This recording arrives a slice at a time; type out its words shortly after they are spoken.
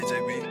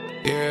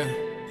Yeah.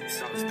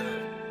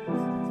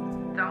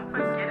 Don't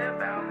forget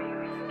about me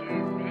when you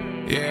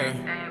get big. Yeah.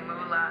 Ain't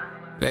moolah.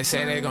 They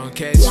say they gon'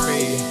 catch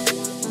me.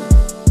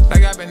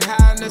 Like I've been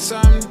hiding or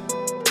something.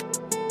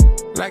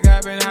 Like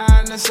I've been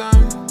hiding or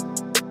something.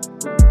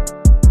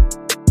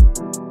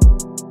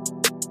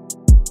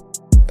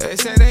 They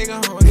say they